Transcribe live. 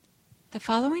The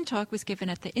following talk was given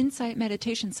at the Insight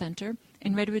Meditation Center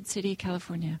in Redwood City,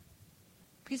 California.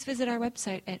 Please visit our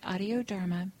website at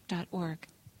audiodharma.org.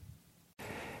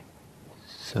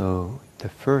 So the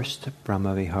first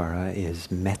BrahmaVihara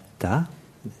is Metta,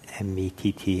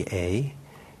 M-E-T-T-A,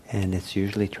 and it's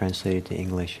usually translated to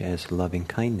English as loving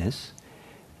kindness,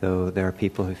 though there are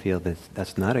people who feel that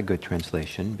that's not a good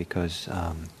translation because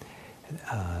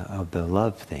of the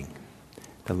love thing.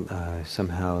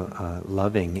 Somehow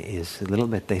loving is a little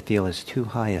bit, they feel, is too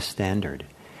high a standard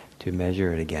to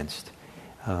measure it against,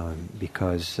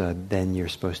 because then you're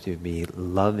supposed to be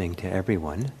loving to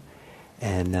everyone,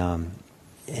 and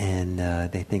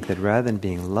they think that rather than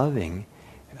being loving,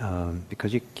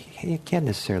 because you can't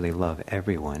necessarily love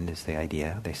everyone, is the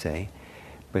idea, they say,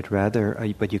 but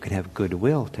you can have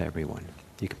goodwill to everyone.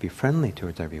 You can be friendly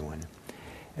towards everyone.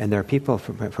 And there are people,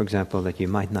 for example, that you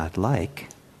might not like,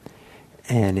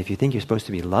 and if you think you're supposed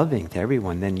to be loving to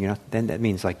everyone, then then that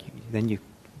means then you're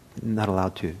not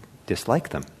allowed to dislike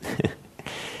them.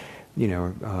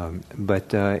 But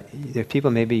there are people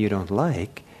maybe you don't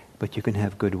like, but you can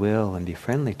have goodwill and be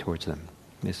friendly towards them.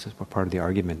 This is part of the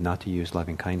argument not to use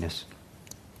loving kindness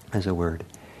as a word.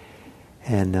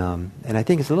 And I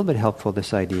think it's a little bit helpful,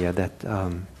 this idea that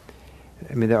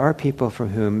there are people for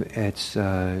whom it's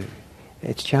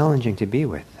challenging to be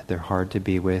with. They're hard to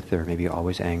be with. They're maybe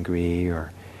always angry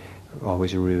or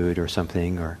always rude or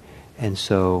something. And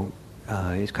so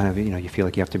it's kind of, you feel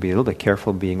like you have to be a little bit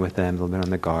careful being with them, a little bit on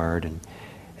the guard,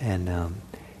 and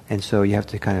so you have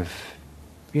to kind of,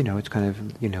 it's kind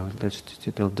of, it's a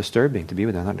little disturbing to be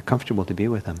with them, not comfortable to be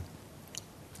with them.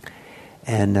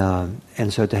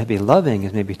 And so to be loving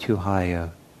is maybe too high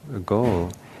a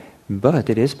goal, but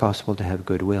it is possible to have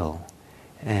goodwill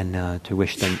and to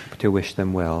wish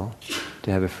them well, to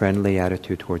have a friendly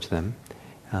attitude towards them,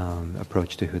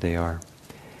 approach to who they are.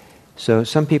 So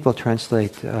some people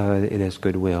translate it as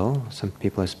goodwill, some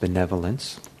people as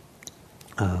benevolence.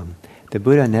 The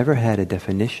Buddha never had a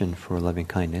definition for loving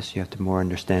kindness. You have to more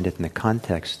understand it in the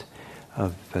context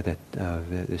of the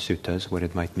suttas, what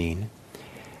it might mean.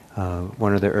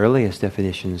 One of the earliest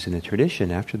definitions in the tradition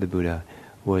after the Buddha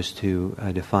was to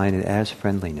define it as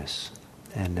friendliness.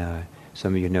 And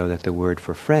some of you know that the word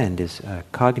for friend is a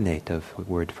cognate of the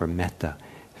word for metta.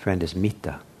 Friend is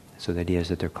metta. So the idea is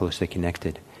that they're closely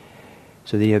connected.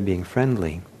 So the idea of being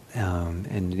friendly, and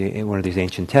one of these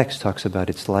ancient texts talks about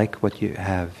it's like what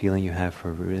feeling you have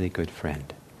for a really good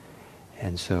friend.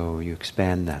 And so you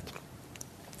expand that.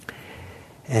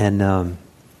 And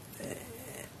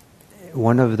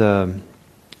one of the,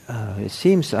 it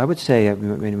seems, I would say,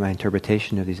 in my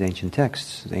interpretation of these ancient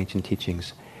texts, ancient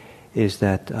teachings, is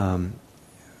that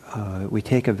we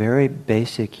take a very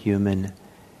basic human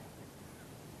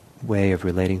way of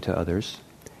relating to others,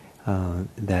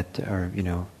 that are,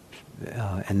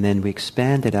 and then we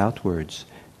expand it outwards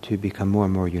to become more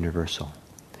and more universal.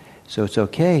 So it's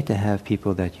okay to have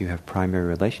people that you have primary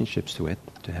relationships with,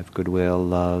 to have goodwill,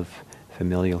 love,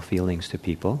 familial feelings to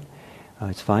people.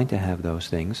 It's fine to have those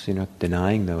things, you're not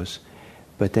denying those.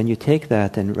 But then you take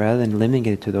that, and rather than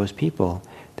limiting it to those people,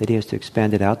 the idea is to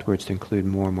expand it outwards to include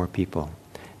more and more people.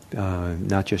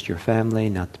 Not just your family,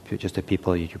 not just the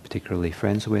people you're particularly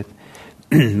friends with,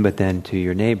 but then to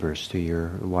your neighbors, to your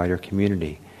wider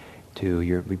community,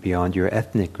 beyond your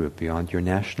ethnic group, beyond your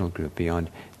national group,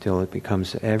 till it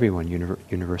becomes everyone,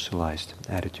 universalized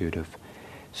attitude of.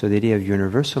 So the idea of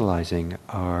universalizing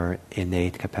our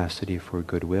innate capacity for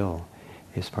goodwill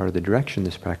is part of the direction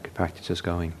this practice is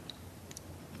going.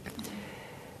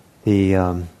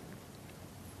 And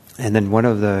then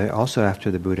also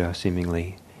after the Buddha,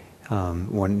 seemingly,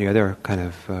 the other kind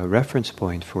of reference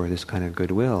point for this kind of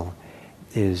goodwill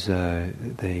is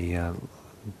the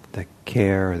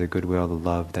care or the goodwill, the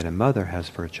love that a mother has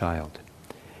for a child.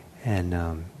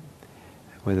 And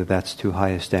whether that's too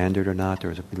high a standard or not,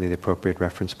 or is it really the appropriate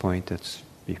reference point,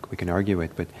 we can argue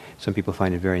it, but some people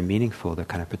find it very meaningful, the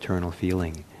kind of paternal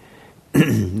feeling.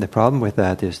 The problem with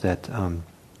that is that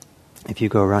if you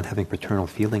go around having paternal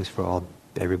feelings for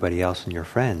everybody else and your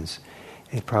friends,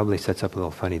 it probably sets up a little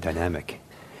funny dynamic.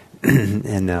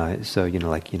 And so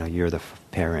you're the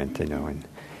parent,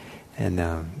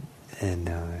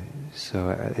 so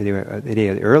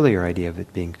the earlier idea of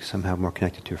it being somehow more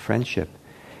connected to a friendship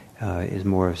is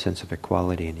more of a sense of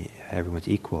equality, and everyone's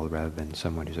equal rather than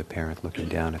someone who's a parent looking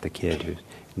down at the kid who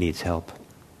needs help.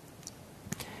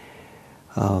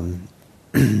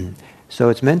 So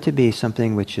it's meant to be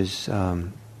something which is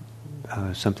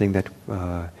something that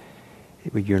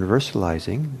we're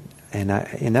universalizing, and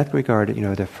in that regard,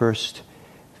 the first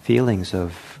feelings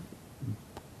of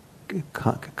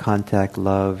contact,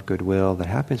 love, goodwill that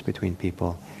happens between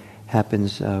people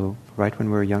happens right when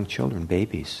we're young children,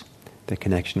 babies. The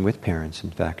connection with parents,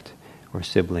 in fact, or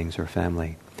siblings or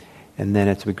family. And then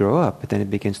as we grow up, then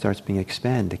it starts being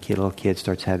expanded. The little kid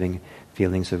starts having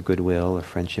feelings of goodwill or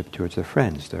friendship towards their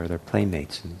friends, their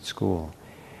playmates in school.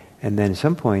 And then at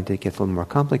some point it gets a little more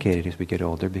complicated as we get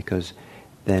older, because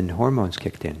then hormones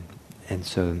kicked in. And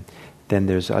so then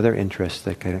there's other interests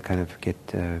that kind of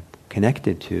get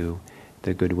connected to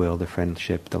the goodwill, the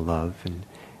friendship, the love.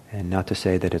 And not to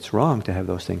say that it's wrong to have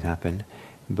those things happen,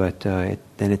 but then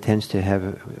it tends to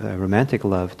have, romantic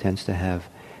love tends to have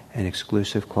an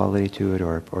exclusive quality to it,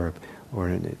 or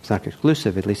it's not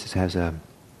exclusive, at least it has a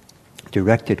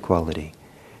directed quality.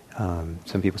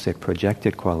 Some people say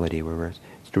projected quality, where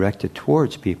it's directed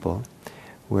towards people,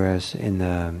 whereas in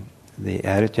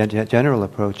the general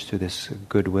approach to this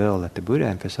goodwill that the Buddha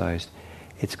emphasized,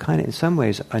 it's kind of in some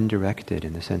ways undirected,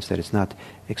 in the sense that it's not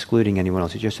excluding anyone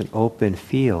else. It's just an open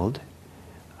field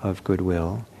of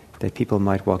goodwill that people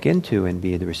might walk into and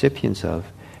be the recipients of,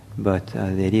 but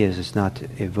the idea is it's not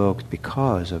evoked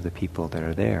because of the people that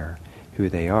are there, who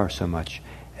they are so much,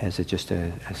 as it's just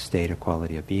a state or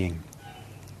quality of being.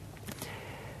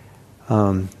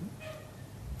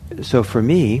 So for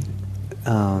me,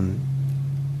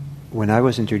 when I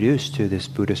was introduced to this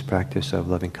Buddhist practice of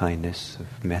loving kindness,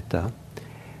 of metta,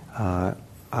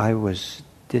 I was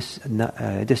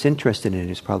disinterested in it,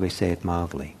 is probably say it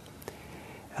mildly.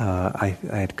 I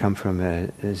had come from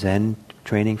a Zen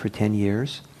training for 10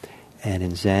 years, and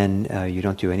in Zen you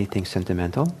don't do anything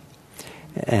sentimental,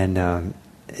 and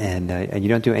you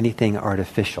don't do anything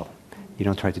artificial. You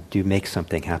don't try to make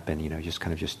something happen. You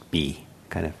just be,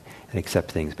 and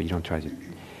accept things, but you don't try to.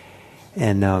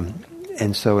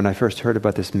 And so when I first heard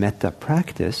about this metta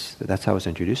practice, that's how I was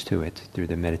introduced to it, through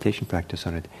the meditation practice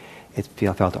on it. It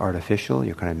felt artificial.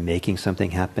 You're kind of making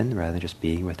something happen rather than just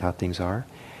being with how things are.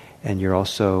 And you're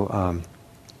also,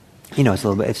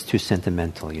 it's too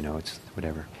sentimental, it's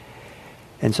whatever.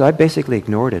 And so I basically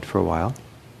ignored it for a while.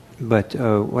 But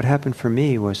what happened for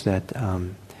me was that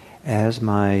as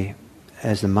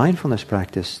the mindfulness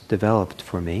practice developed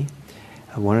for me,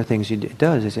 one of the things it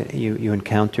does is that you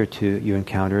encounter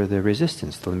the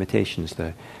resistance, the limitations,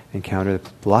 encounter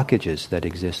the blockages that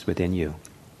exist within you.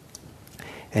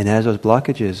 And as those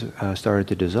blockages started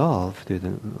to dissolve through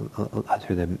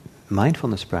the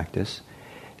mindfulness practice,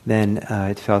 then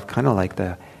it felt kind of like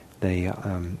the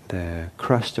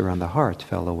crust around the heart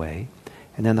fell away,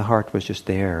 and then the heart was just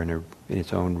there in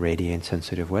its own radiant,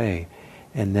 sensitive way.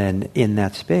 And then in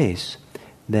that space,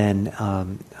 then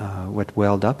what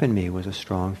welled up in me was a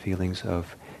strong feelings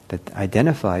that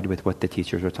identified with what the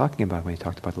teachers were talking about when he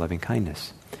talked about loving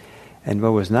kindness. And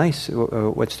what was nice,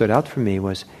 what stood out for me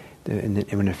was,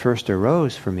 when it first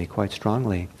arose for me quite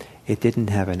strongly, it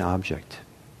didn't have an object.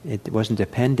 It wasn't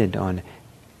dependent on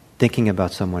thinking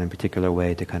about someone in a particular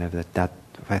way to kind of that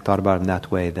if I thought about them that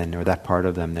way, then, or that part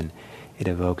of them, then it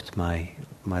evoked my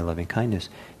loving kindness.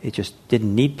 It just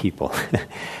didn't need people.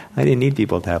 I didn't need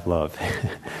people to have love.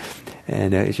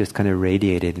 And it just kind of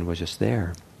radiated and was just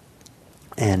there.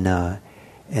 And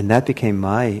that became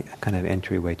my kind of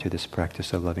entryway to this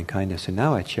practice of loving kindness. And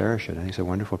now I cherish it. I think it's a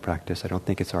wonderful practice. I don't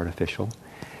think it's artificial.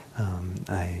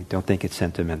 I don't think it's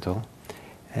sentimental.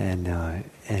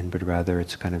 But rather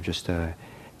it's kind of just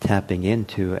tapping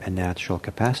into a natural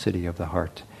capacity of the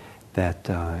heart that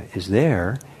is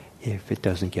there if it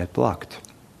doesn't get blocked.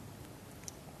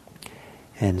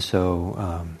 And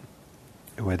so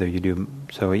whether you do,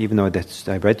 so even though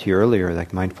I read to you earlier,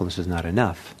 like mindfulness is not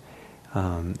enough,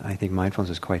 I think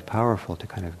mindfulness is quite powerful to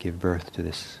kind of give birth to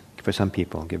this, for some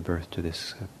people, give birth to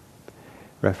this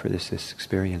this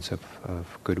experience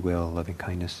of goodwill, loving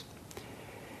kindness.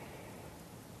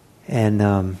 And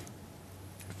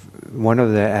one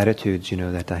of the attitudes,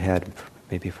 that I had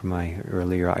maybe from my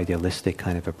earlier idealistic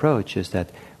kind of approach is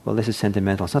that, well, this is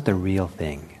sentimental. It's not the real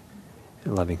thing,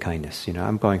 loving kindness.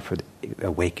 I'm going for the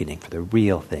awakening, for the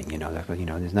real thing.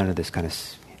 There's none of this kind of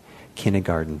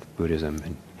kindergarten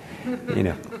Buddhism,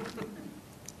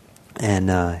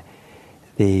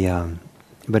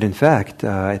 but in fact,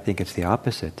 I think it's the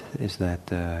opposite. Is that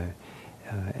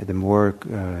the more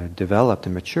developed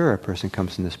and mature a person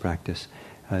comes in this practice,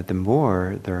 the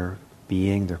more their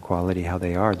being, their quality, how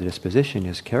they are, the disposition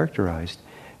is characterized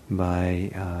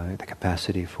by the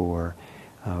capacity for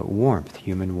warmth,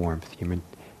 human warmth, and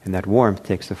that warmth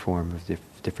takes the form of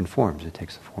different forms. It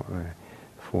takes the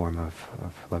form of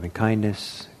loving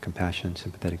kindness, compassion,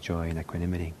 sympathetic joy, and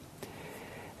equanimity.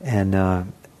 And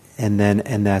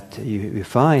that you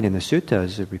find in the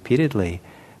suttas repeatedly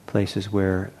places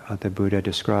where the Buddha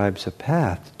describes a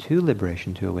path to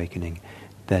liberation, to awakening,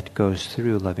 that goes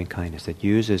through loving kindness, that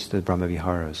uses the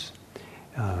BrahmaViharas,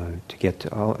 to get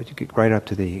right up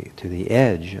to the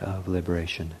edge of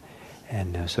liberation.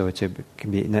 And so it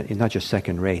can be not just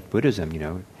second-rate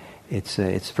Buddhism,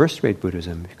 it's first-rate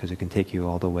Buddhism because it can take you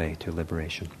all the way to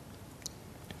liberation.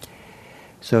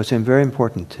 So it's very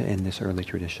important in this early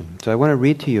tradition. So I want to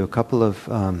read to you a couple of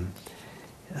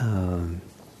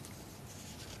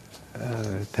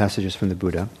passages from the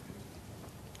Buddha.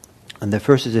 And the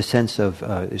first is a sense of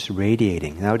this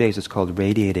radiating. Nowadays it's called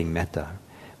radiating metta,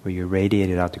 where you radiate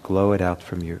it out, to glow it out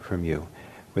from you,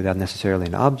 without necessarily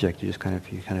an object. You just kind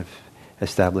of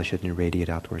establish it and radiate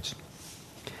outwards.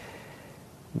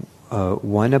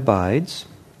 One abides,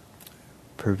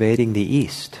 pervading the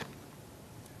east,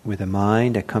 with a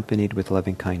mind accompanied with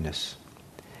loving kindness,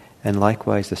 and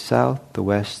likewise the south, the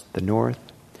west, the north,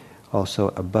 also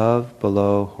above,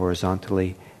 below,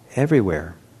 horizontally,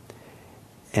 everywhere.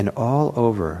 And all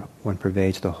over, one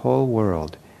pervades the whole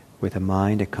world with a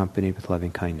mind accompanied with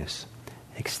loving kindness.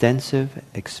 Extensive,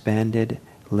 expanded,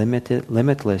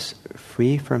 limitless,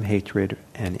 free from hatred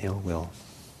and ill will.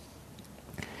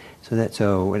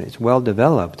 So when it's well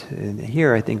developed, and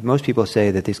here I think most people say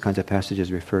that these kinds of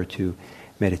passages refer to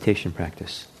meditation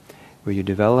practice, where you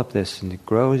develop this and it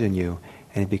grows in you,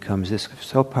 and it becomes this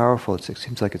so powerful, it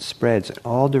seems like it spreads in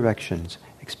all directions,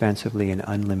 expansively and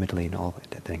unlimitedly in all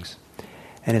things.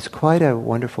 And it's quite a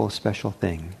wonderful, special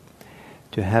thing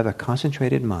to have a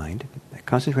concentrated mind. A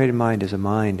concentrated mind is a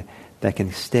mind that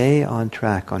can stay on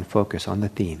track, on focus, on the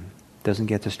theme. Doesn't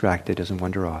get distracted, doesn't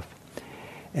wander off.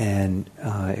 And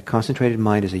a concentrated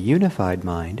mind is a unified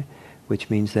mind, which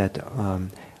means that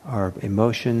our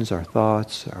emotions, our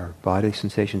thoughts, our bodily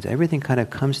sensations, everything kind of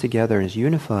comes together and is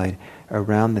unified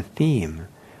around the theme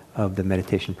of the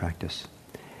meditation practice.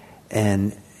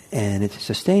 And it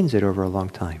sustains it over a long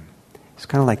time. It's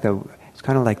kind of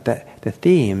like the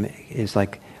theme is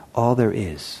like all there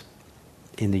is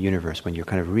in the universe when you're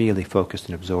kind of really focused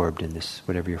and absorbed in this,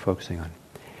 whatever you're focusing on.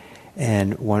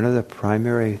 And one of the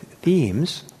primary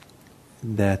themes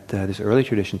that this early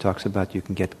tradition talks about you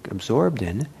can get absorbed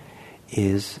in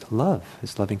is love,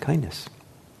 is loving kindness.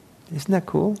 Isn't that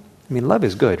cool? I mean, love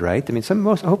is good, right? I mean,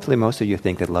 hopefully most of you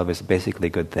think that love is basically a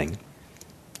good thing,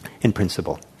 in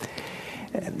principle.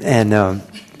 And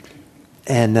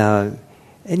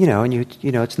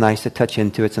it's nice to touch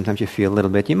into it. Sometimes you feel a little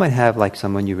bit. You might have like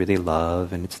someone you really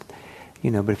love, and it's,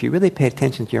 but if you really pay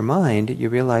attention to your mind, you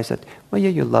realize that, well, yeah,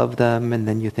 you love them, and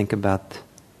then you think about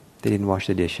they didn't wash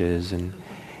the dishes, and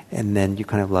then you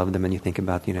kind of love them, and you think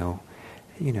about,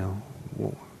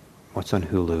 what's on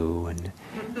Hulu,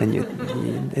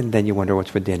 and then you wonder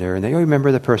what's for dinner, and then you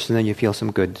remember the person, and you feel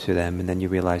some good to them, and then you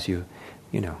realize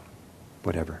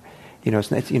whatever. You're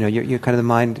kind of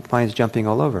the mind's jumping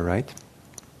all over, right?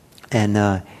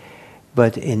 And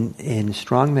but in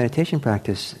strong meditation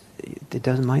practice,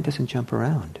 mind doesn't jump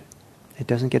around. It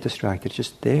doesn't get distracted. It's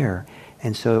just there.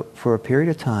 And so for a period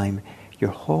of time, your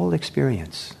whole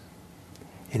experience,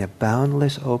 in a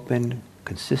boundless, open,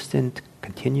 consistent,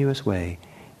 continuous way,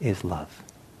 is love.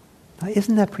 Now,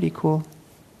 isn't that pretty cool?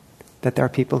 That there are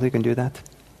people who can do that?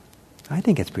 I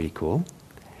think it's pretty cool.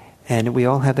 And we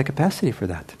all have the capacity for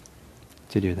that,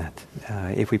 to do that,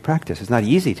 if we practice. It's not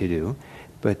easy to do,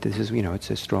 but this is, it's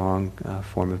a strong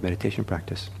form of meditation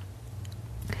practice.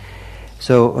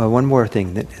 So one more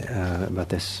thing about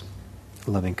this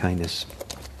loving kindness.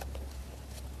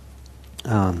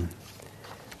 So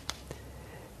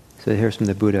here's from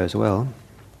the Buddha as well.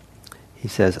 He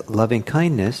says, loving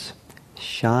kindness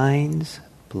shines,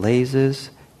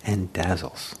 blazes, and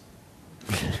dazzles.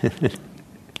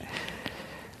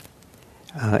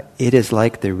 It is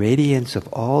like the radiance of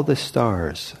all the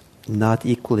stars, not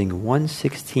equaling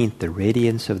 1/16 the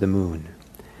radiance of the moon.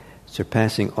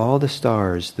 Surpassing all the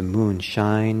stars, the moon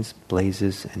shines,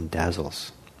 blazes, and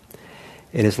dazzles.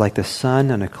 It is like the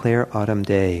sun on a clear autumn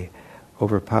day,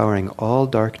 overpowering all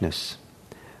darkness.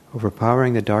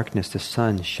 Overpowering the darkness, the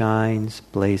sun shines,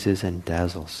 blazes, and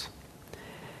dazzles.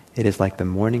 It is like the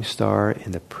morning star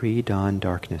in the pre-dawn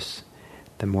darkness.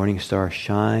 The morning star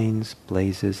shines,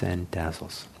 blazes, and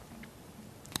dazzles.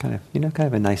 Kind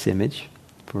of a nice image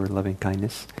for loving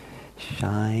kindness.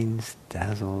 Shines,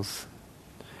 dazzles.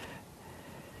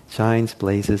 Shines,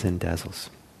 blazes, and dazzles.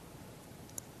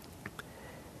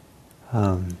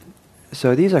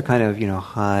 So these are kind of,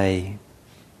 high,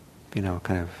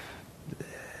 kind of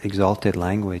exalted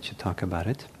language to talk about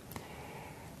it.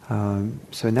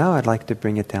 So now I'd like to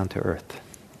bring it down to earth.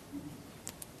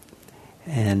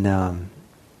 And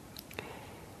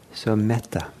so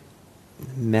metta.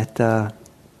 Metta,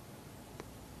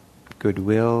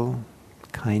 goodwill,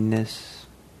 kindness,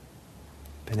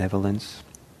 benevolence.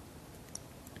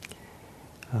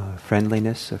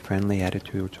 friendliness, a friendly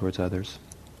attitude towards others.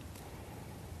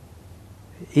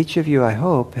 Each of you, I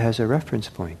hope, has a reference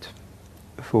point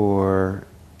for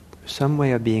some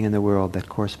way of being in the world that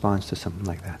corresponds to something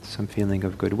like that, some feeling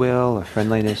of goodwill, of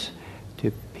friendliness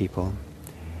to people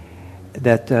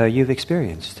that you've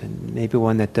experienced, and maybe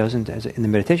one that doesn't, as in the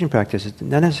meditation practice, it's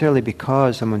not necessarily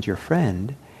because someone's your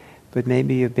friend, but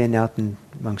maybe you've been out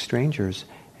among strangers,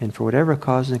 and for whatever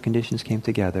causes and conditions came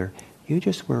together, you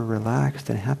just were relaxed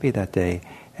and happy that day,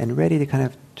 and ready to kind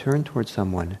of turn towards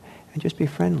someone and just be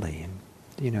friendly,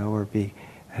 and or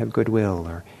have goodwill,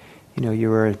 or you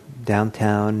were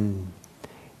downtown,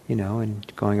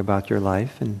 and going about your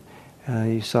life, and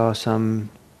you saw some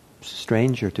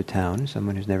stranger to town,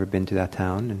 someone who's never been to that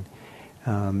town,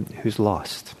 and who's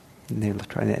lost. And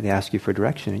they ask you for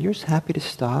direction, and you're just happy to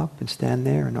stop and stand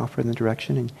there and offer them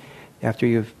direction. And after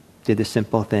you've did the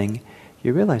simple thing,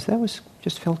 you realize that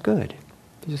just felt good.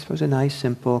 It just was a nice,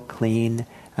 simple, clean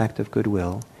act of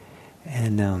goodwill.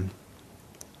 And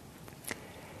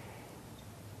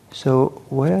so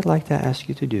what I'd like to ask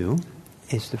you to do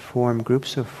is to form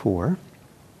groups of 4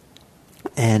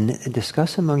 and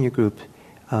discuss among your group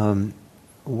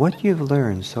what you've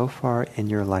learned so far in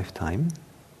your lifetime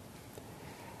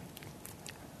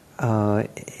of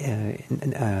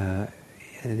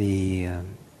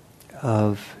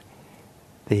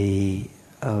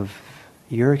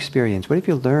your experience. What have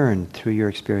you learned through your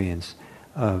experience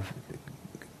of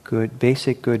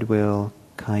basic goodwill,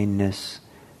 kindness,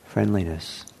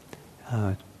 friendliness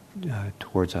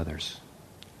towards others?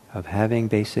 Of having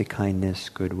basic kindness,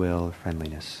 goodwill,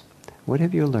 friendliness. What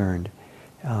have you learned?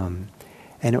 And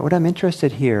what I'm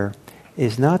interested here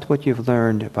is not what you've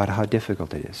learned about how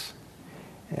difficult it is.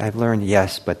 I've learned,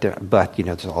 yes, but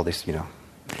there's all this,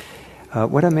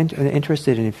 What I'm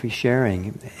interested in if you're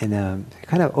sharing, and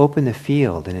kind of open the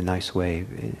field in a nice way.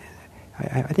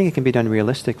 I think it can be done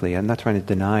realistically. I'm not trying to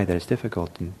deny that it's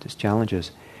difficult and there's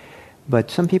challenges.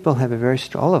 But some people have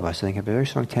all of us, I think, have a very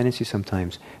strong tendency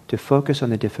sometimes to focus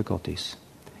on the difficulties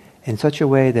in such a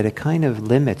way that it kind of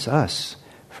limits us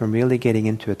from really getting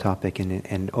into a topic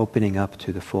and opening up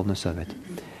to the fullness of it.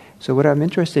 So what I'm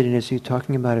interested in is you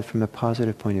talking about it from a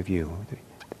positive point of view.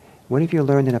 What have you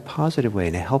learned in a positive way,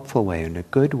 in a helpful way, in a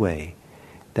good way,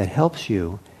 that helps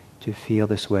you to feel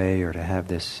this way or to have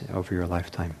this over your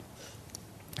lifetime?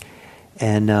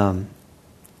 And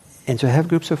so have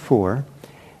groups of 4.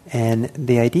 And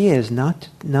the idea is not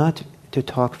to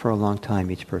talk for a long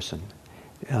time, each person.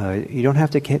 You don't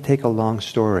have to take a long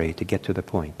story to get to the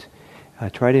point.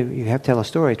 You have to tell a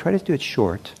story, try to do it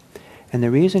short. And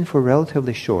the reason for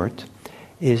relatively short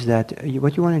is that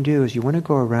what you want to do is you want to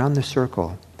go around the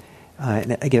circle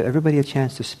and give everybody a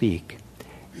chance to speak,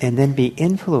 and then be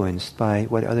influenced by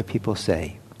what other people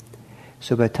say.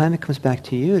 So by the time it comes back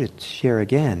to you to share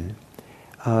again,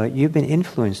 you've been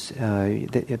influenced by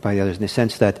the others in the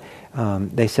sense that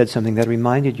they said something that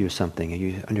reminded you of something, and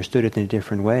you understood it in a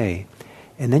different way.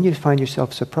 And then you find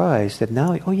yourself surprised that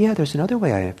now, oh yeah, there's another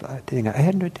way I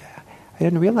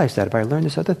hadn't realized that, but I learned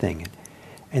this other thing.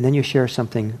 And then you share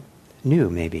something new,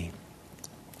 maybe.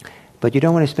 But you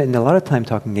don't want to spend a lot of time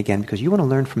talking again because you want to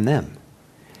learn from them.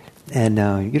 And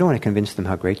you don't want to convince them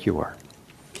how great you are.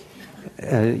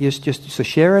 So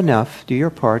share enough, do your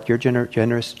part, your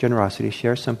generosity,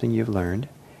 share something you've learned,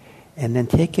 and then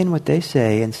take in what they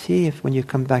say and see if when you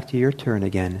come back to your turn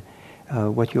again,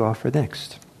 what you offer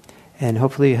next. And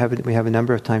hopefully we have a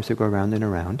number of times to go around and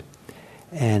around,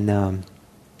 and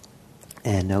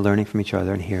learning from each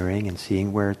other and hearing and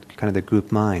seeing where kind of the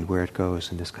group mind, where it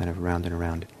goes in this kind of round and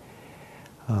around.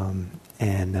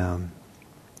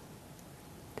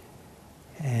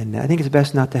 And I think it's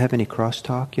best not to have any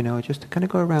crosstalk, just to kind of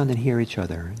go around and hear each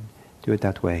other and do it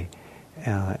that way.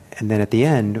 And then at the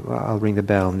end, I'll ring the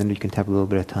bell, and then you can have a little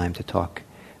bit of time to talk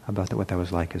about what that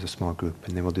was like as a small group,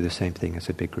 and then we'll do the same thing as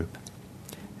a big group.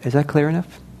 Is that clear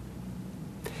enough?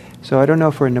 So I don't know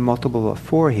if we're in a multiple of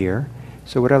 4 here.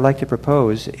 So what I'd like to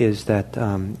propose is that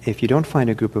if you don't find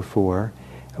a group of 4,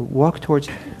 walk towards...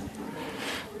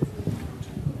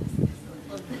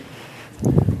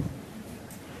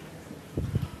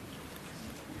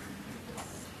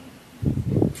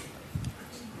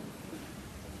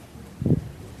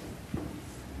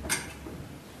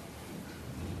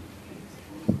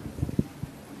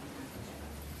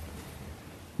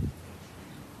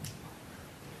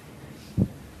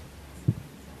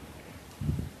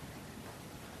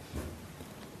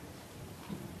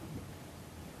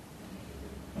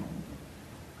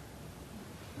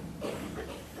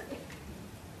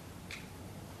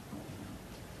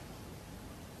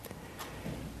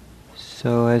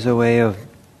 So as a way of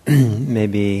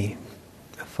maybe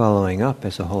following up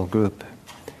as a whole group,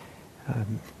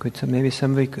 could some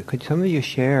of you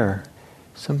share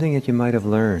something that you might have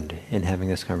learned in having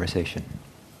this conversation?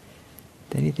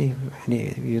 Anything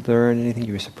you learned? Anything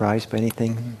you were surprised by?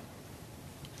 Anything?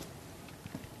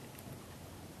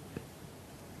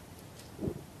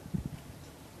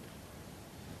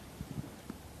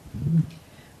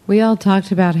 We all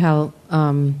talked about how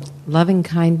loving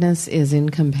kindness is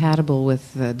incompatible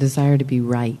with the desire to be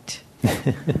right.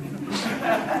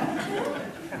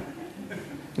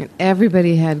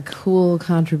 Everybody had cool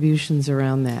contributions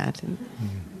around that.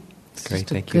 It's Great,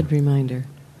 just a thank you. good reminder.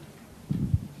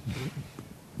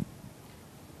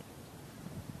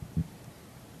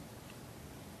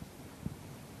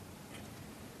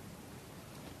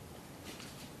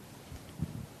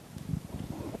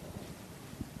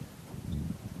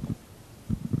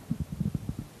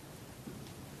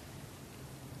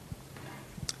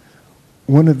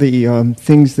 One of the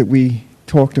things that we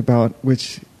talked about,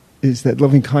 which is that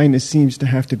loving kindness seems to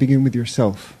have to begin with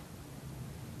yourself.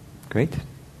 Great.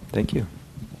 Thank you.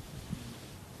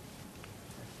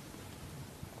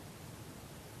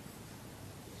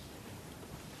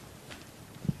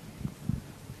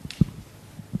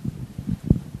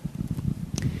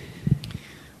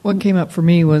 What came up for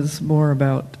me was more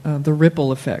about the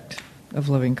ripple effect of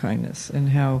loving kindness and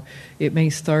how it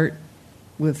may start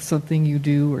with something you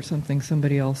do or something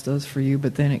somebody else does for you,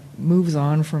 but then it moves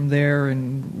on from there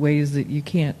in ways that you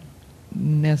can't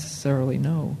necessarily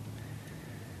know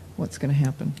what's going to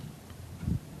happen.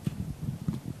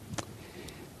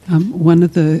 One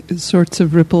of the sorts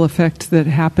of ripple effect that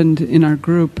happened in our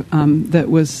group that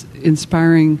was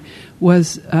inspiring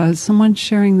was someone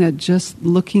sharing that just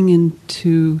looking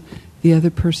into the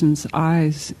other person's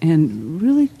eyes and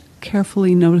really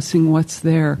carefully noticing what's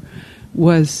there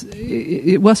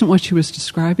it wasn't what she was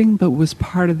describing, but was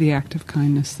part of the act of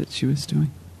kindness that she was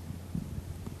doing.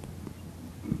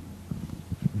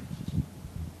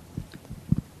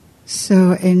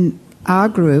 So in our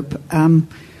group,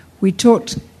 we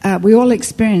talked. We all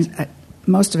experienced.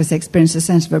 Most of us experience a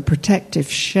sense of a protective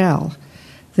shell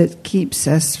that keeps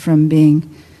us from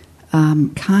being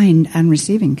kind and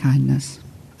receiving kindness,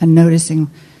 and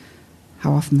noticing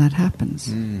how often that happens.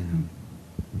 Mm.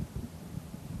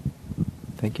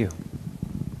 Thank you.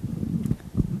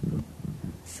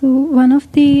 So one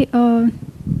of the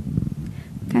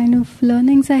kind of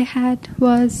learnings I had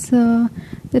was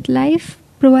that life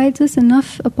provides us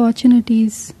enough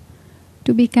opportunities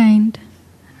to be kind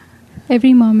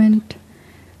every moment.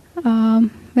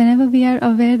 Whenever we are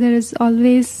aware, there is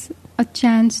always a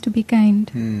chance to be kind.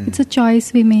 It's a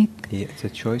choice we make. Yeah, it's a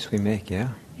choice we make, yeah.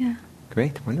 Yeah.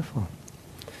 Great, wonderful.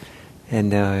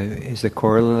 And is the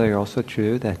corollary also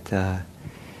true that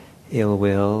ill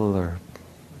will or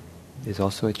is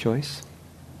also a choice?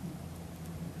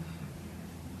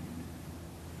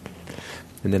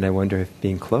 And then I wonder if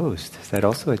being closed, is that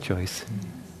also a choice?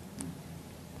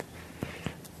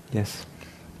 Yes?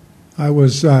 I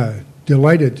was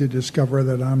delighted to discover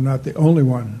that I'm not the only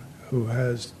one who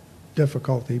has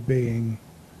difficulty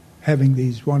having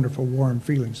these wonderful warm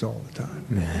feelings all the time.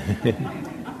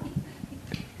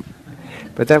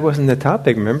 But that wasn't the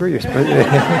topic, remember? You're supposed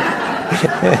to...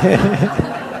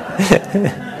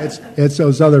 It's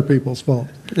those other people's fault.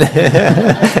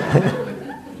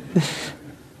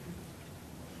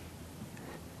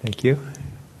 Thank you.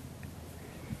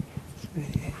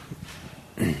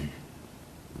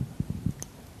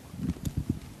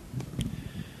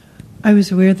 I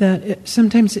was aware that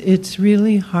sometimes it's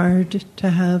really hard to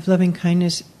have loving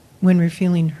kindness when we're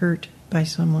feeling hurt by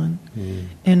someone,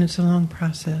 and it's a long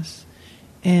process.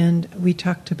 And we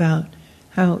talked about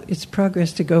how it's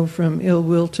progress to go from ill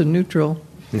will to neutral,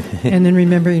 and then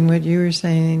remembering what you were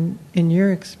saying, in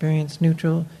your experience,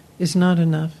 neutral is not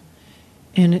enough.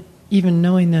 And even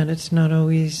knowing that it's not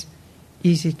always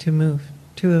easy to move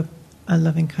to a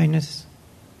loving kindness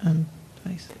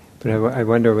place. But I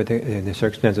wonder, in the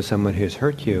circumstance of someone who's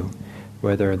hurt you,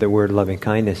 whether the word loving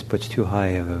kindness puts too high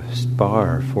of a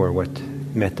bar for what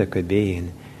metta could be,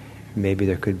 and maybe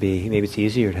it's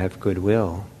easier to have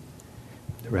goodwill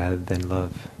rather than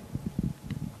love.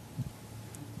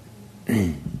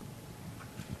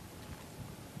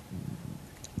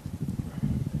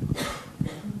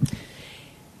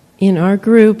 In our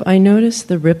group, I noticed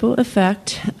the ripple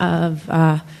effect of,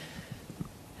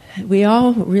 we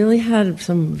all really had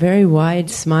some very wide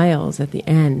smiles at the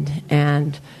end,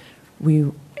 and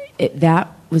that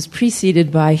was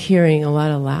preceded by hearing a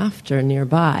lot of laughter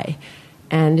nearby.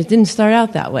 And it didn't start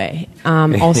out that way.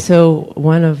 Also,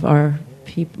 one of our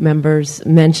members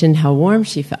mentioned how warm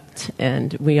she felt,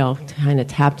 and we all kind of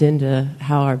tapped into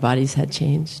how our bodies had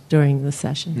changed during the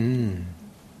session.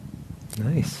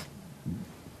 Nice.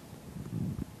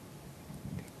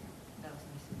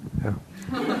 Oh.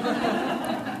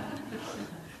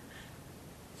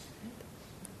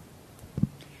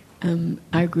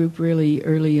 Our group really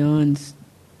early on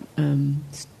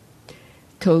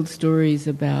told stories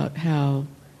about how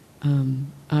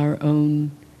our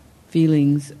own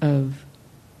feelings of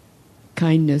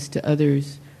kindness to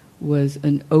others was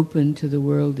an open to the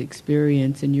world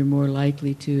experience, and you're more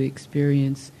likely to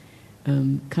experience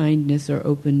kindness or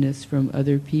openness from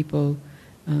other people,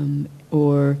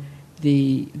 or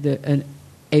the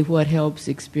what helps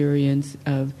experience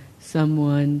of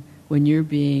someone when you're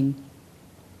being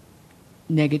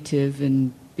negative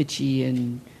and bitchy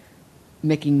and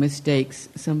making mistakes,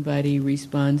 somebody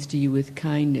responds to you with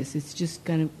kindness. It's just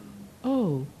kind of,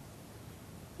 oh,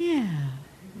 yeah.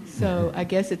 So I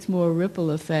guess it's more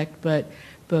ripple effect, but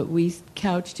we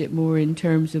couched it more in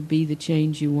terms of be the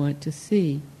change you want to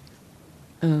see,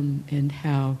 and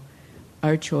how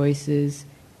our choices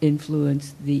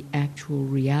influence the actual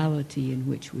reality in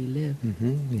which we live.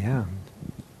 Mm-hmm, yeah.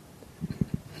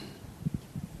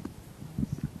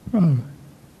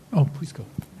 Please go.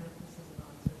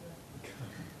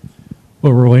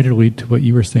 Well, relatedly to what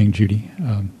you were saying, Judy,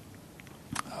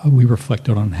 we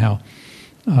reflected on how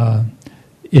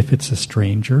if it's a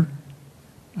stranger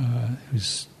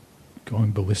who's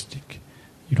going ballistic,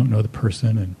 you don't know the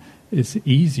person, and it's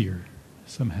easier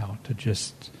somehow to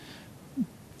just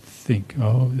think,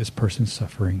 oh, this person's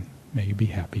suffering, may be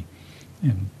happy,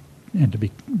 and to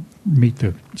meet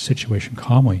the situation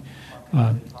calmly.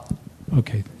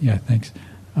 Okay, yeah, thanks.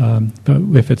 But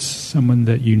if it's someone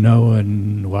that you know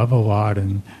and love a lot,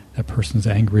 and that person's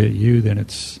angry at you, then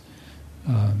it's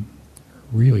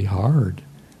really hard.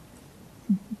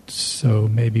 So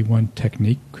maybe one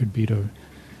technique could be to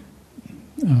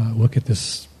look at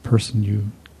this person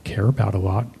you care about a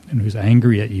lot and who's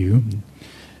angry at you,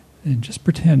 and just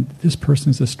pretend this person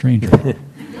is a stranger.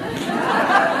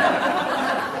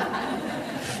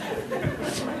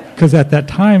 Because at that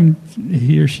time,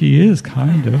 he or she is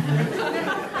kind of.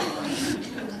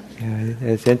 Yeah,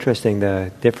 it's interesting,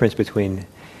 the difference between,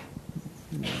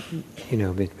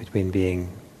 between being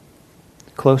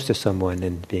close to someone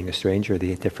and being a stranger,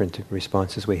 the different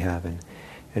responses we have,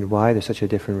 and why there's such a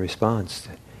different response.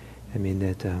 I mean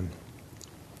that,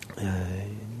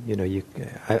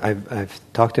 I've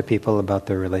talked to people about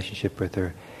their relationship with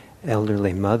their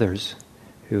elderly mothers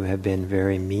who have been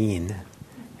very mean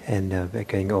and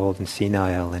getting old and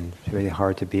senile and really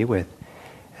hard to be with,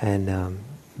 and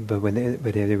but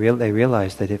they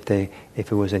realized that if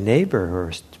it was a neighbor or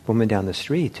a woman down the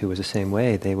street who was the same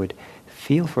way, they would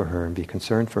feel for her and be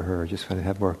concerned for her, just kind of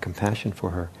have more compassion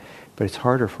for her. But it's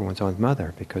harder for one's own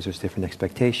mother because there's different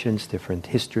expectations, different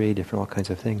history, different all kinds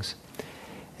of things.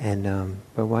 And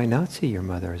but why not see your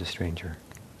mother as a stranger?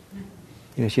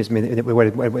 She's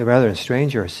rather than a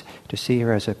stranger, to see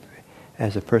her as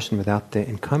a person without the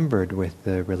encumbered with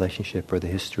the relationship or the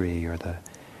history or the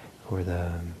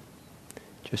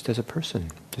just as a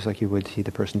person, just like you would see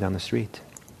the person down the street.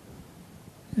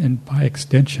 And by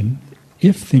extension,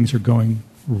 if things are going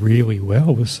really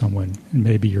well with someone, and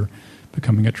maybe you're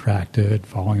becoming attracted,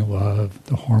 falling in love,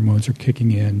 the hormones are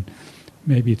kicking in,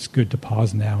 maybe it's good to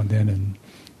pause now and then and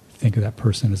think of that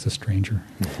person as a stranger.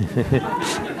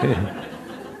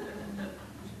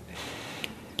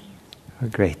 Oh,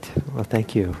 great. Well,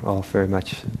 thank you all very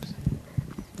much.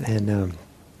 And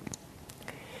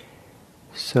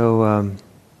so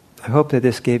I hope that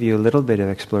this gave you a little bit of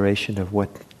exploration of what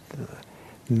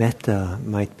metta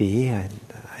might be. I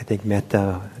think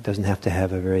metta doesn't have to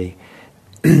have a very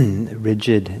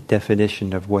rigid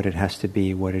definition of what it has to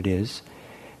be, what it is,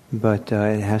 but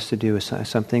it has to do with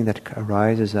something that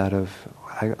arises out of,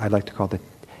 I like to call the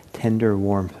tender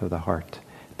warmth of the heart,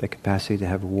 the capacity to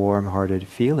have warm-hearted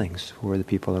feelings for the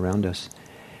people around us.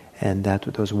 And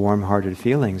that those warm-hearted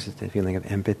feelings, the feeling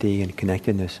of empathy and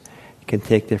connectedness, can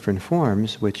take different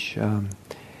forms, which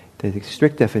the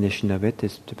strict definition of it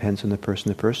depends on the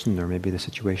person to person, or maybe the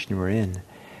situation we're in.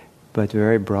 But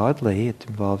very broadly, it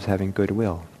involves having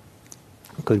goodwill.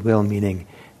 Goodwill meaning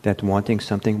that wanting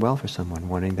something well for someone,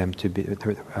 wanting them to be,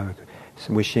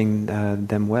 wishing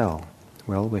them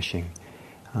well-wishing.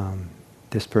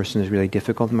 This person is really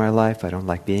difficult in my life. I don't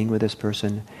like being with this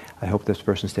person. I hope this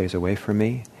person stays away from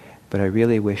me. But I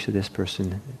really wish that this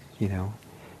person,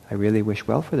 I really wish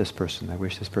well for this person. I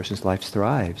wish this person's life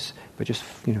thrives, but just,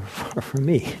 far from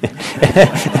me.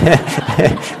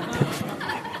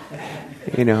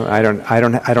 I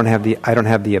don't have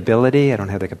the ability, I don't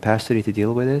have the capacity to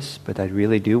deal with this, but I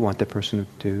really do want the person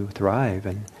to thrive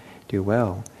and do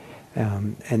well.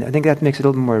 And I think that makes it a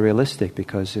little more realistic,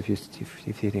 because if you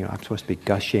think, I'm supposed to be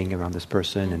gushing around this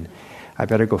person, and I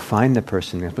better go find the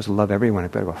person. I'm supposed to love everyone. I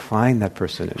better go find that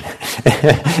person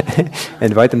and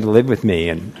invite them to live with me,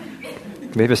 and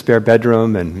we have a spare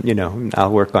bedroom, and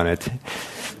I'll work on it.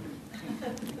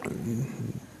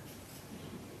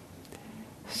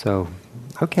 So,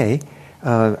 okay.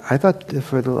 I thought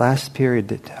for the last period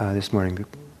this morning,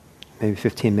 maybe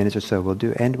 15 minutes or so, we'll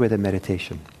end with a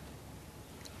meditation.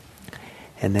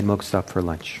 And then we'll stop for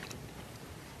lunch.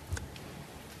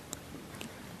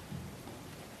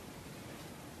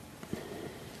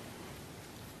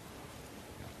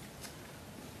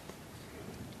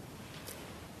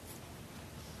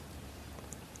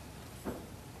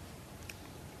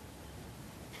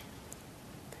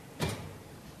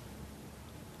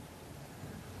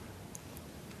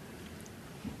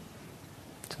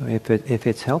 So if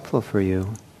it's helpful for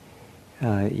you,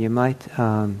 you might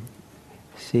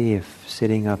see if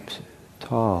sitting up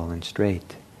tall and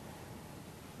straight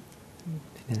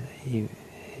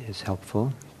is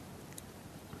helpful.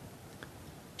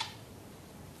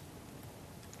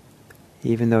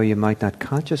 Even though you might not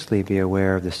consciously be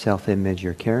aware of the self-image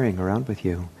you're carrying around with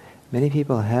you, many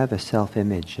people have a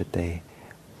self-image that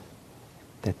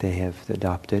they have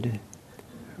adopted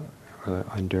or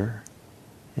under,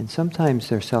 and sometimes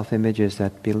they're self-images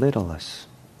that belittle us.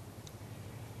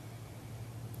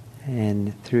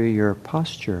 And through your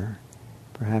posture,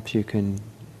 perhaps you can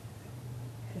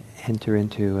enter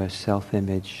into a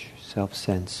self-image,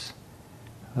 self-sense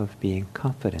of being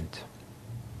confident.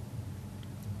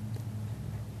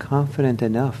 Confident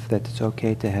enough that it's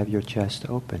okay to have your chest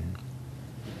open,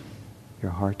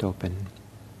 your heart open,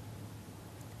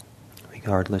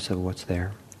 regardless of what's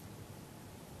there.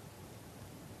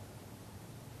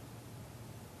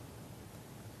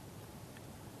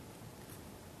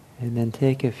 And then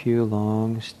take a few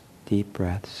long, deep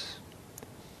breaths,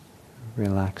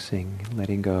 relaxing,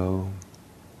 letting go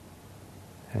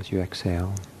as you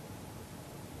exhale.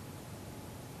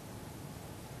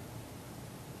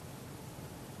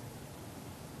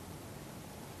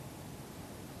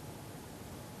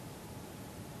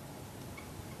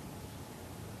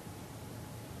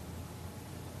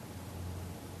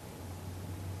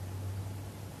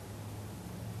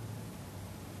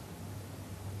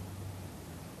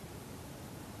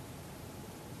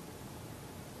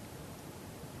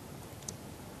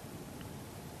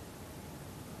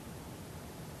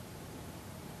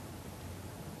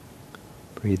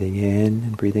 Breathing in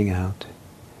and breathing out.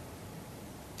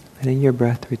 Letting your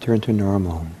breath return to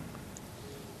normal.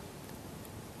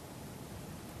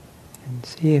 And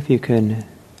see if you can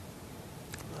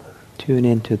tune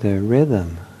into the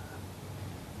rhythm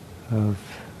of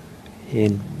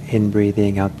in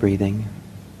breathing, out breathing.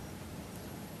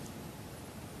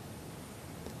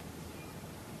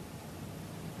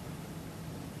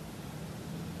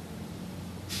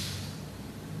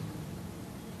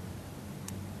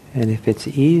 And if it's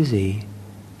easy,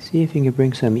 see if you can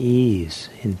bring some ease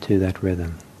into that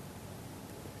rhythm.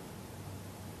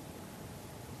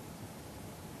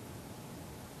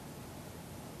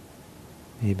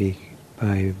 Maybe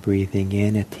by breathing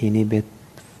in a teeny bit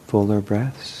fuller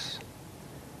breaths.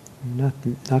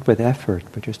 Not with effort,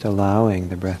 but just allowing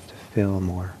the breath to fill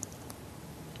more.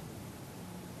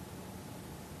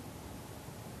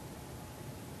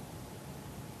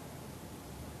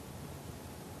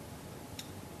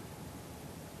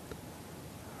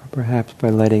 Perhaps by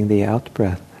letting the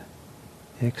out-breath,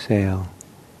 exhale,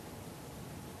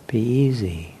 be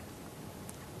easy.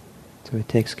 So it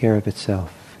takes care of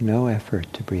itself. No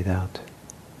effort to breathe out.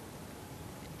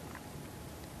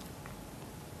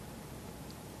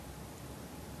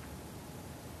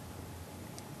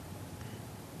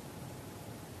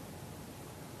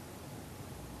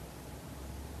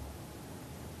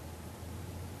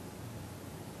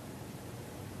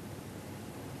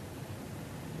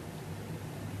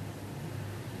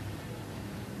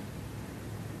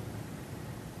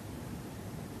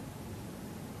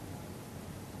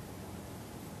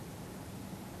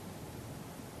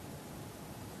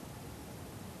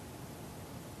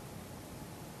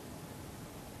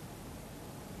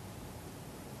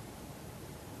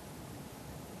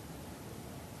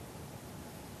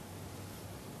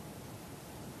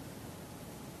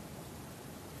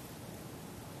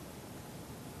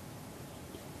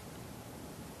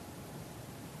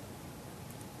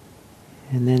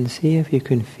 And then see if you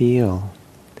can feel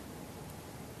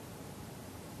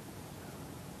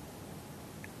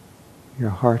your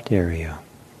heart area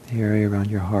the area around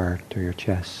your heart or your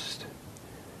chest,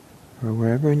 or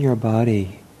wherever in your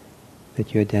body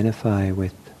that you identify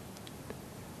with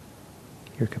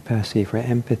your capacity for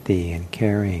empathy and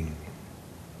caring,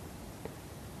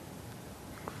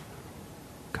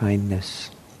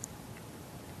 kindness.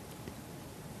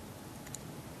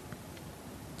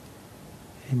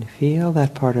 And feel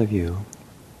that part of you.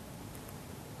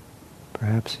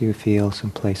 Perhaps you feel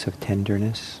some place of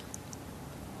tenderness,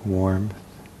 warmth.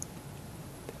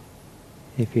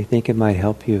 If you think it might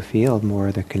help you feel more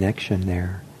of the connection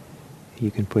there, you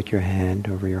can put your hand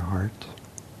over your heart.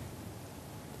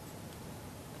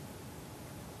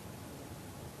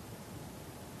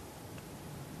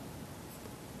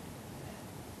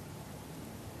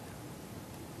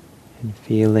 And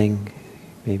feeling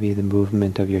maybe the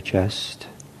movement of your chest.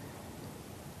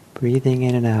 Breathing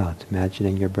in and out,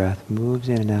 imagining your breath moves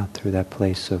in and out through that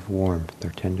place of warmth or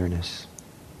tenderness.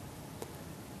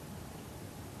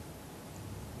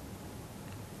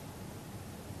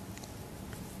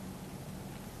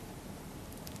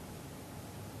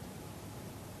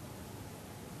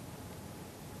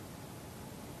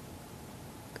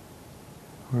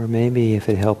 Or maybe if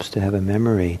it helps to have a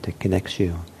memory that connects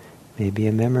you, maybe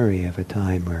a memory of a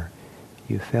time where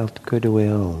you felt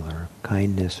goodwill or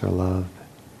kindness or love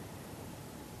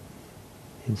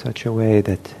in such a way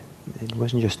that it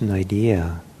wasn't just an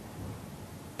idea,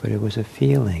 but it was a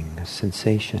feeling, a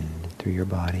sensation through your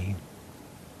body.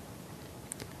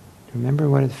 Remember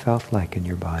what it felt like in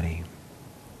your body.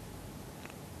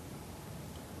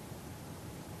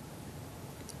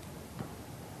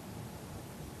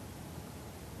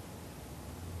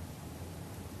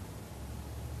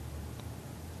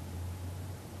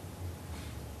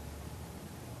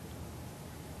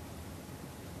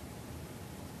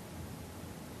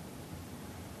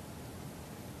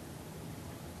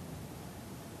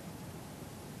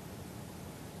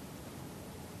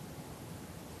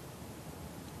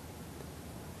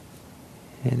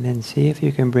 And then see if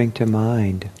you can bring to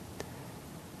mind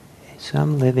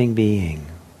some living being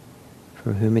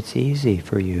for whom it's easy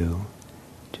for you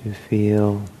to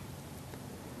feel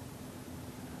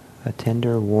a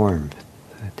tender warmth,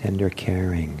 a tender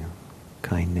caring,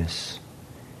 kindness.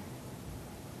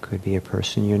 Could be a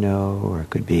person you know, or it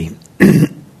could be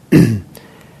an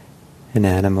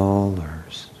animal, or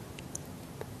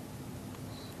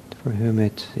for whom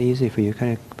it's easy for you.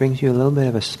 Kind of brings you a little bit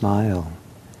of a smile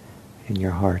in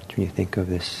your heart when you think of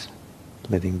this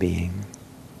living being.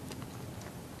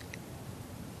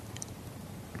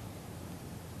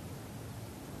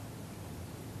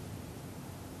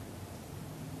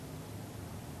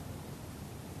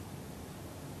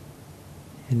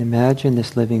 And imagine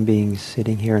this living being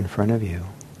sitting here in front of you.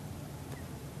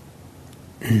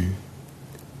 And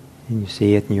you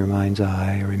see it in your mind's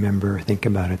eye, or remember, or think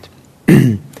about it.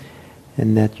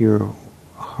 And that your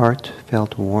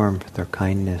heartfelt warmth or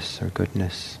kindness or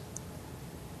goodness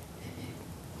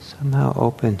somehow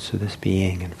opens to this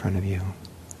being in front of you.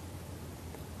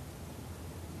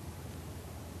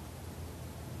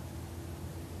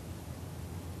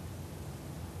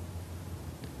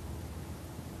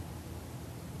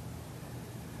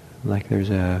 Like there's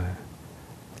a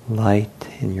light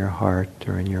in your heart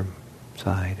or in your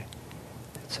side.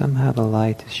 That somehow the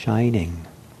light is shining,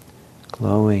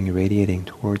 glowing, radiating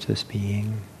towards this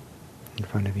being in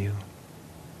front of you.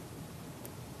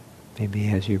 Maybe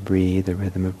as you breathe, the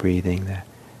rhythm of breathing,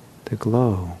 the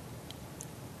glow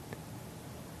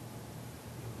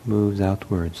moves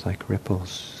outwards like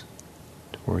ripples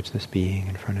towards this being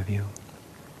in front of you.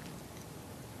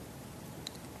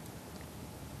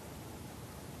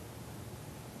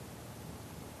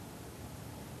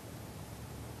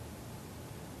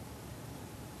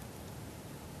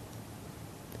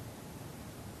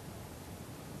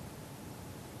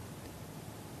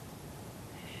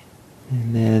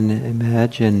 And then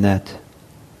imagine that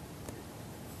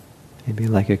maybe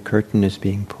like a curtain is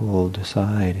being pulled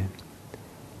aside,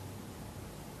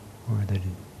 or the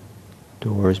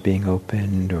door is being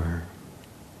opened, or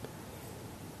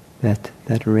that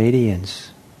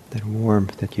radiance, that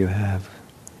warmth that you have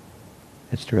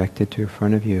that's directed to in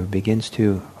front of you begins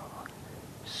to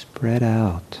spread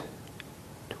out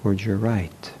towards your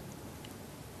right.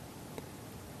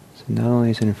 So not only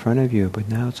is it in front of you, but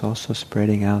now it's also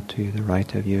spreading out to the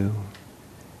right of you.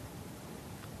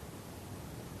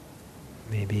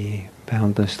 Maybe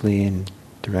boundlessly in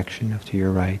direction to your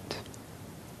right.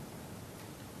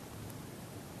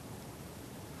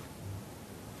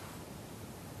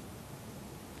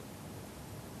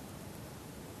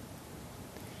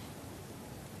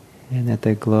 And that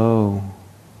the glow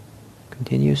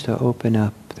continues to open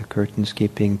up, the curtains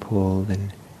keep being pulled,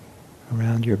 and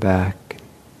around your back,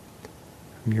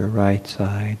 from your right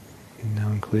side, now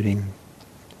including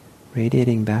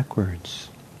radiating backwards.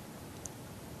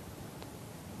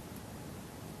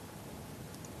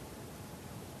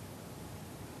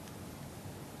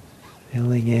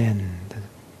 Filling in, and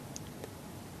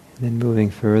then moving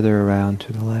further around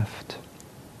to the left.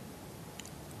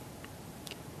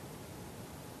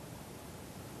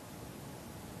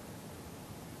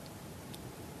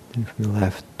 And from the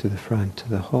left to the front, to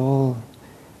the whole,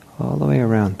 all the way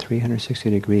around, 360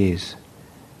 degrees.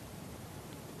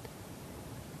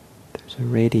 There's a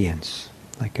radiance,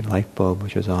 like a light bulb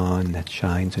which is on, that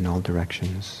shines in all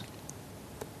directions.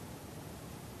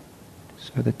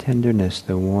 So the tenderness,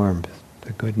 the warmth,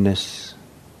 the goodness,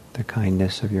 the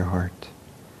kindness of your heart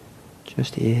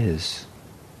just is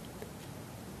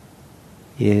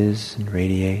and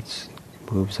radiates,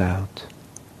 moves out.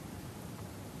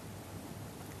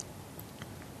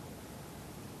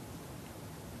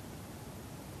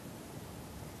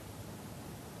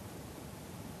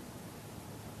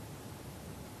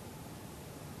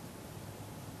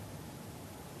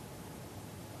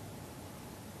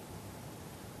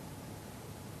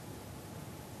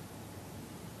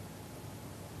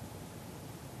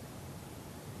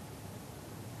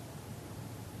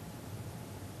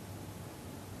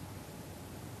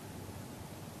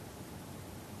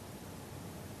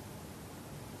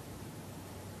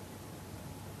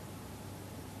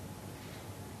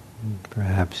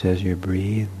 Perhaps as you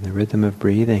breathe, the rhythm of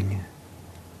breathing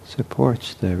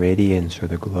supports the radiance or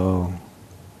the glow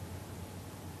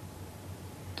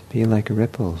to be like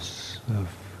ripples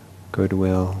of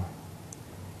goodwill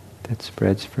that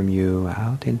spreads from you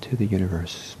out into the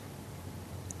universe.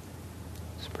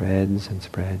 Spreads and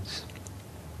spreads.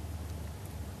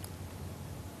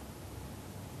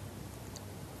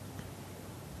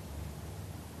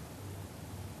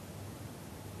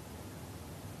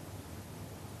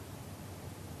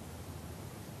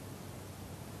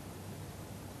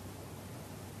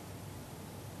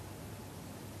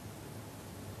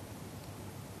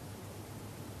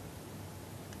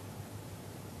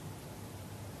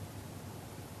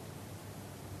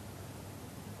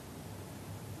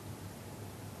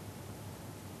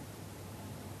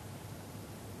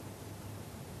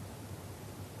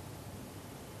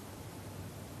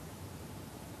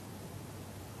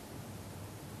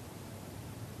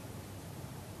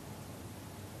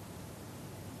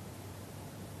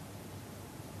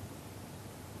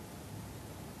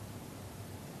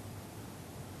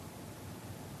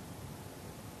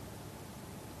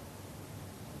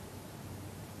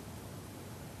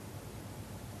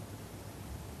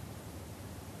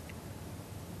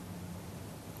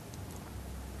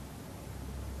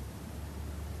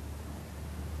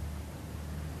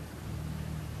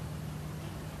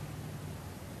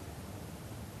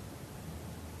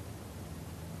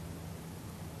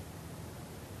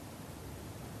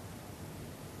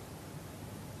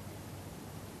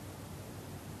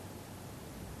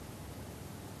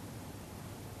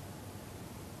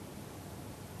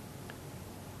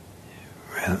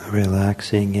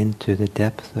 Relaxing into the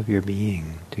depth of your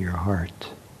being, to your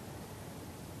heart.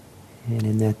 And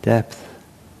in that depth,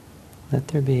 let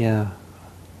there be a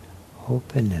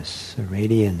openness, a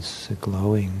radiance, a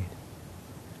glowing,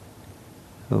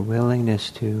 a willingness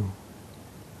to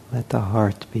let the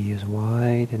heart be as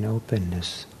wide and open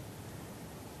as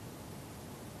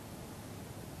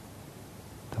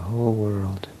the whole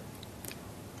world.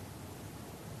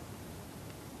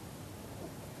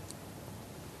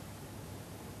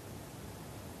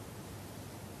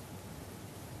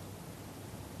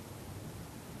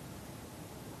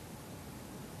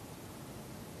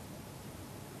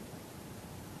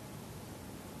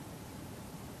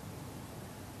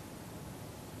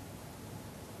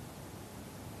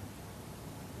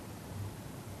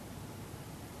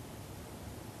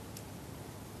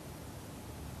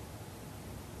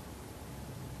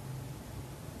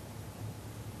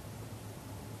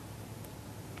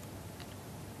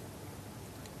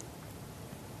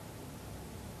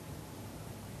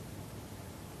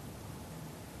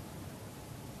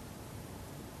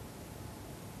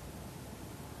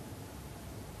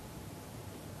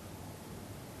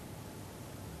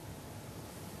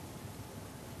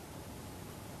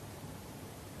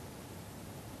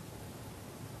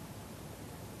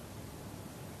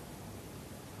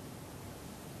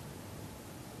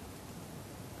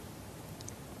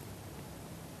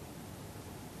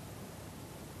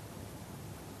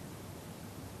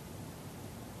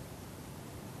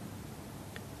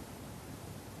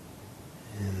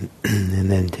 And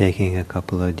then taking a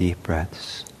couple of deep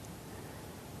breaths,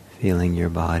 feeling your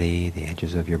body, the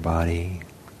edges of your body,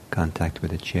 contact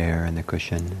with the chair and the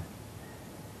cushion.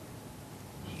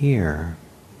 Here.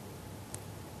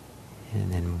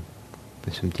 And then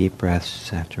with some deep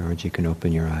breaths afterwards, you can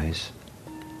open your eyes.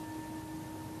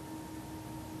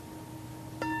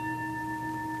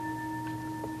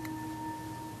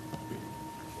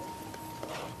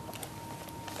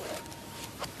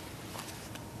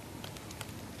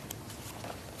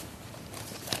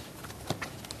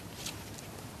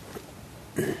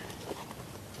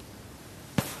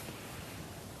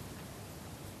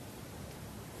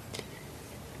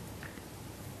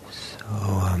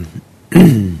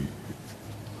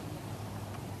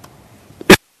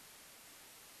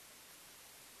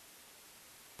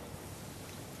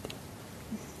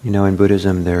 You know, in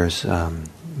Buddhism there's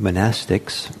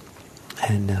monastics,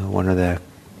 and one of the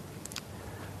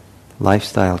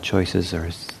lifestyle choices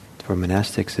for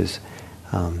monastics is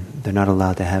they're not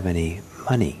allowed to have any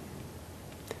money.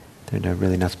 They're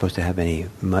really not supposed to have any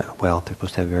wealth. They're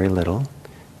supposed to have very little,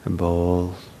 a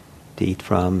bowl to eat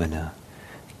from, and a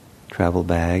travel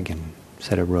bag, and a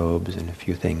set of robes, and a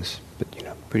few things. But,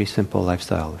 pretty simple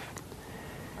lifestyle of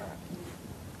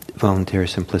voluntary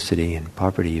simplicity and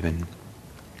poverty even.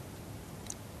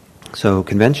 So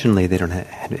conventionally they don't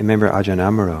have... Remember Ajahn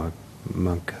Amaro, a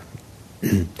monk,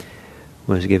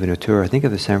 was given a tour, I think,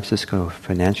 of the San Francisco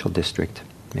financial district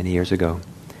many years ago.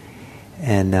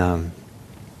 And I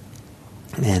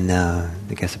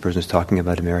guess the person was talking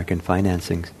about American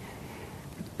financing.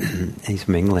 He's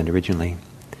from England originally.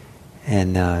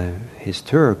 And his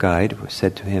tour guide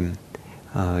said to him,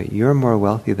 "You're more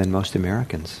wealthy than most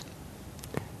Americans."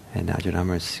 And Ajahn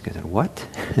Amaro said, "What?"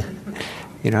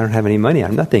 I don't have any money,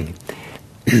 I'm nothing.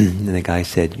 And the guy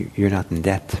said, "You're not in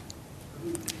debt."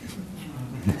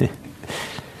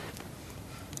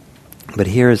 But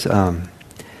here's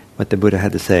what the Buddha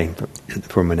had to say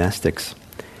for monastics.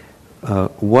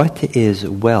 What is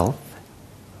wealth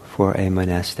for a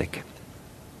monastic?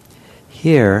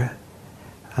 Here,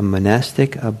 a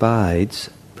monastic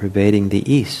abides pervading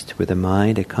the East with a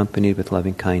mind accompanied with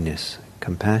loving kindness,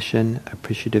 compassion,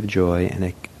 appreciative joy,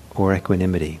 or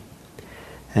equanimity.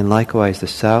 And likewise the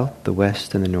south, the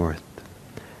west, and the north.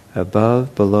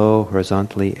 Above, below,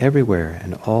 horizontally, everywhere,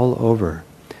 and all over,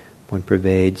 one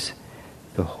pervades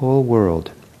the whole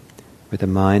world with a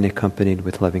mind accompanied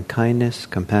with loving kindness,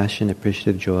 compassion,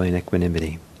 appreciative joy, and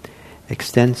equanimity.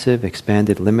 Extensive,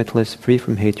 expanded, limitless, free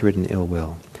from hatred and ill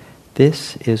will.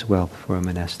 This is wealth for a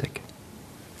monastic.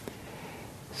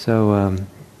 So,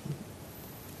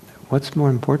 what's more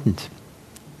important?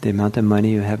 The amount of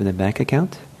money you have in the bank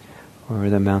account? Or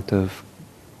the amount of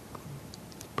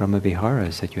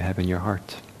BrahmaViharas that you have in your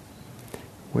heart?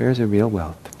 Where's the real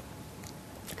wealth?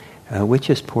 Which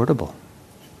is portable?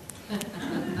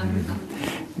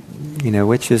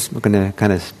 Which is going to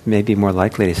kind of maybe more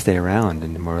likely to stay around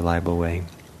in a more reliable way?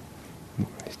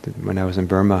 When I was in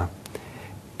Burma,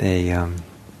 they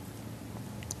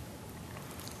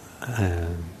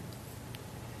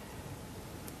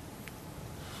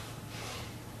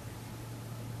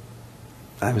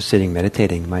I was sitting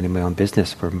meditating, minding my own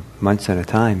business for months at a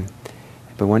time.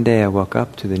 But one day I woke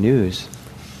up to the news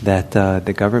that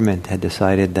the government had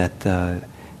decided that the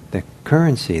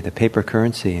currency, the paper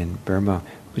currency in Burma,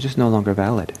 was just no longer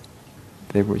valid.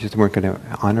 They weren't going to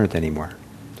honor it anymore.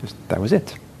 That was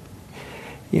it.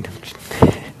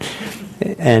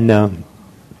 And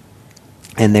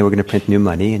they were going to print new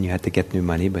money, and you had to get new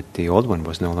money, but the old one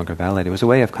was no longer valid. It was a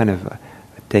way of kind of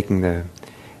taking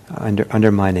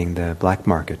undermining the black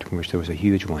market, in which there was a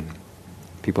huge one.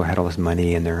 People had all this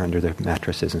money and they're under their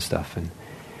mattresses and stuff, and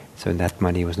so that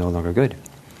money was no longer good.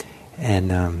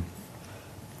 And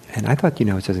I thought,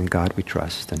 it says in God we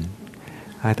trust, and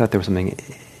I thought there was something,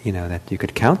 that you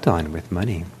could count on with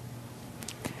money.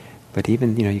 But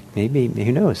even, maybe,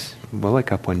 who knows? We'll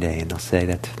wake up one day and they'll say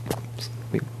that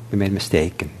we made a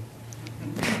mistake and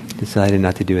decided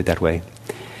not to do it that way.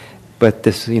 But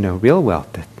this, real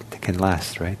wealth that can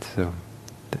last, right? So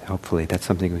hopefully that's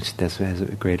something which has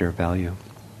a greater value.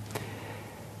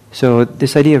 So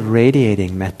this idea of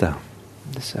radiating metta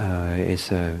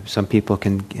is some people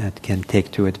can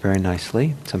take to it very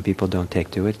nicely. Some people don't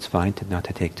take to it. It's fine not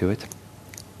to take to it.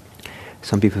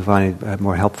 Some people find it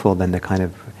more helpful than the kind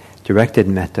of directed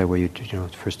metta where you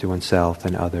first do oneself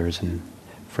and others and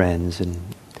friends and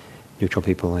neutral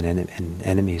people and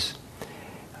enemies.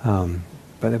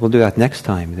 But we'll do that next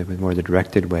time, with more the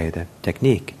directed way, the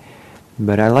technique.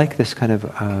 But I like this kind of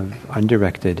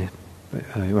undirected,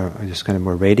 or just kind of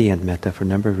more radiant metta for a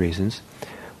number of reasons.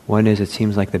 One is it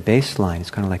seems like the baseline,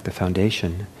 it's kind of like the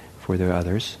foundation for the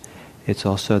others. It's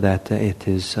also that it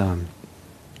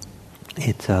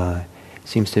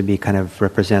seems to be kind of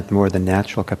represent more the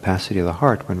natural capacity of the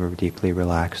heart when we're deeply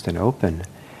relaxed and open.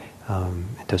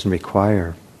 It doesn't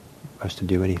require us to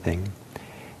do anything.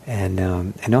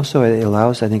 And also it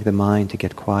allows, I think, the mind to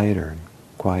get quieter and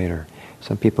quieter.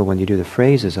 Some people, when you do the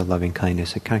phrases of loving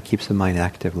kindness, it kind of keeps the mind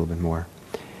active a little bit more.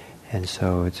 And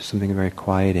so it's something very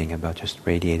quieting about just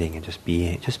radiating and just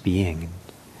being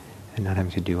and not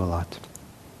having to do a lot.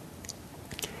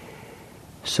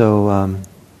 So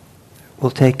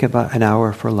we'll take about an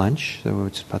hour for lunch. So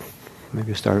it's about,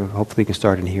 maybe hopefully we can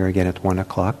start in here again at 1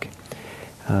 o'clock.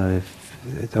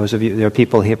 Those of you, there are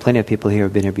people here, plenty of people here who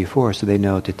have been here before, so they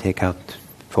know to take out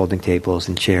folding tables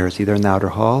and chairs, either in the outer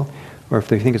hall, or if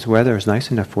they think the weather is nice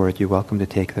enough for it, you're welcome to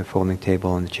take the folding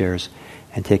table and the chairs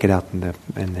and take it out in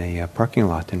the parking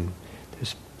lot, and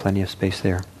there's plenty of space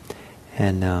there.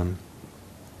 And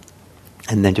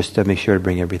then just to make sure to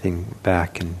bring everything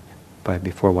back, and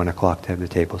before 1 o'clock to have the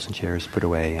tables and chairs put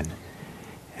away and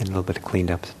a little bit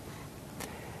cleaned up.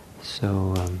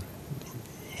 So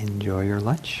enjoy your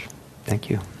lunch. Thank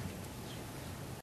you.